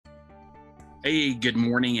Hey, good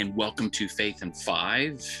morning and welcome to Faith in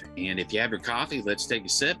Five. And if you have your coffee, let's take a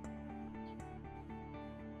sip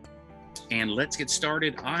and let's get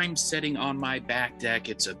started. I'm sitting on my back deck.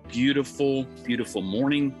 It's a beautiful, beautiful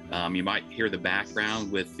morning. You might hear the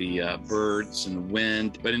background with the birds and the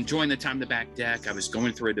wind, but enjoying the time on the back deck. I was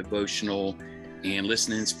going through a devotional and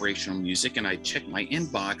listening to inspirational music, and I checked my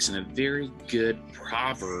inbox, and a very good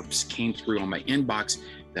Proverbs came through on my inbox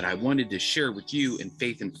that I wanted to share with you in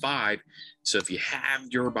Faith in Five. So if you have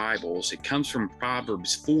your Bibles, it comes from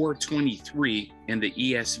Proverbs 4:23 in the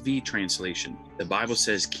ESV translation. The Bible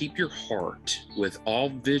says, "Keep your heart with all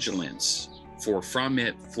vigilance, for from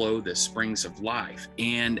it flow the springs of life."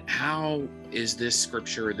 And how is this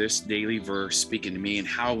scripture, this daily verse speaking to me, and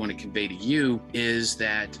how I want to convey to you is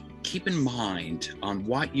that keep in mind on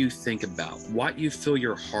what you think about, what you fill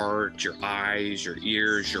your heart, your eyes, your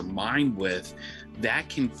ears, your mind with, that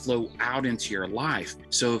can flow out into your life.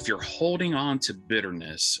 So if you're holding on to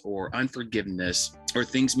bitterness or unforgiveness, or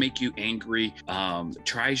things make you angry,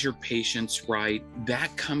 tries your patience right,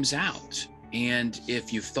 that comes out. And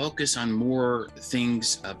if you focus on more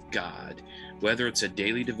things of God, whether it's a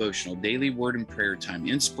daily devotional, daily word and prayer time,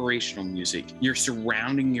 inspirational music, you're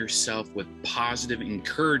surrounding yourself with positive,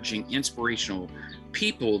 encouraging, inspirational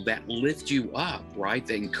people that lift you up, right?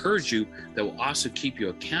 That encourage you, that will also keep you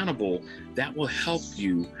accountable, that will help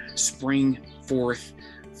you spring forth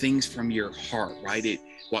things from your heart, right?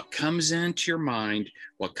 What comes into your mind,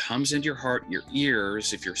 what comes into your heart, your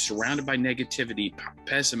ears, if you're surrounded by negativity,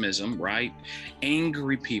 pessimism, right?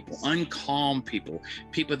 Angry people, uncalm people,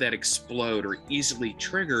 people that explode or easily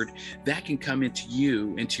triggered, that can come into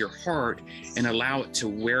you, into your heart, and allow it to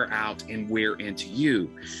wear out and wear into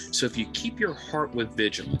you. So if you keep your heart with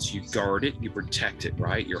vigilance, you guard it, you protect it,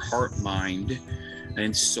 right? Your heart, mind,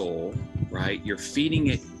 and soul, right? You're feeding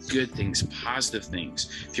it good things, positive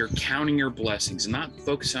things. If you're counting your blessings, not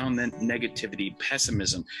focusing on the negativity,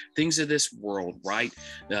 pessimism, things of this world, right?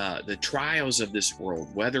 The trials of this world,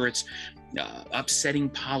 whether it's upsetting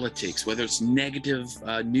politics, whether it's negative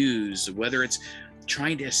news, whether it's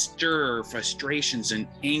trying to stir frustrations and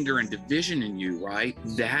anger and division in you, right?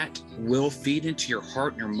 That will feed into your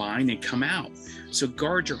heart and your mind and come out. So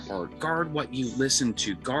guard your heart, guard what you listen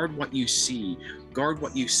to, guard what you see, guard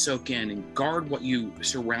what you soak in, and guard what you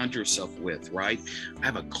surround yourself with, right? I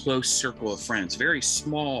have a close circle of friends, very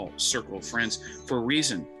small circle of friends for a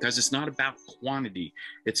reason, because it's not about quantity,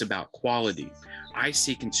 it's about quality. I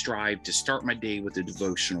seek and strive to start my day with a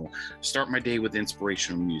devotional, start my day with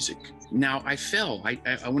inspirational music. Now, I fail. I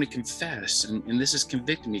want to confess, and this has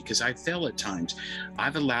convicted me because I fail at times.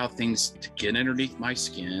 I've allowed things to get underneath my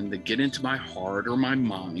skin, to get into my heart or my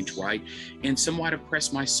mind, right? And somewhat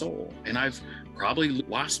oppress my soul. And I've probably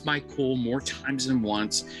lost my cool more times than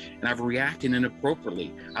once, and I've reacted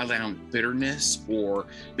inappropriately. I allowed bitterness or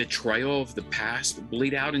betrayal of the past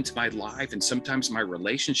bleed out into my life and sometimes my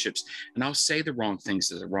relationships, and I'll say the wrong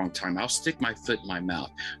things at the wrong time. I'll stick my foot in my mouth.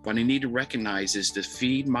 What I need to recognize is to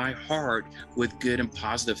feed my heart with good and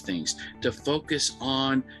positive things, to focus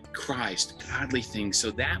on Christ, godly things, so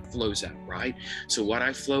that flows out, right? So what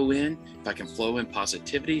I flow in, if I can flow in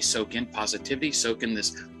positivity, soak in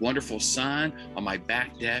this wonderful sun on my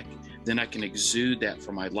back deck, then I can exude that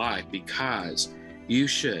for my life, because you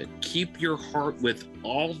should keep your heart with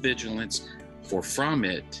all vigilance, for from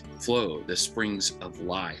it flow the springs of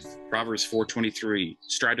life. Proverbs 4:23,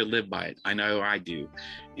 strive to live by it. I know I do.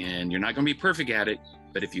 And you're not going to be perfect at it,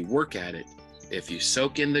 but if you work at it, if you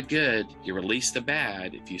soak in the good, you release the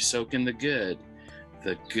bad. If you soak in the good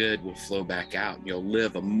will flow back out. You'll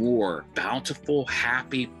live a more bountiful,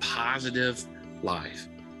 happy, positive life.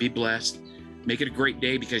 Be blessed. Make it a great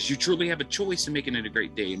day, because you truly have a choice in making it a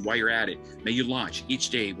great day. And while you're at it, may you launch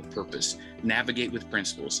each day with purpose, navigate with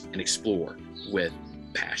principles, and explore with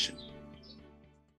passion.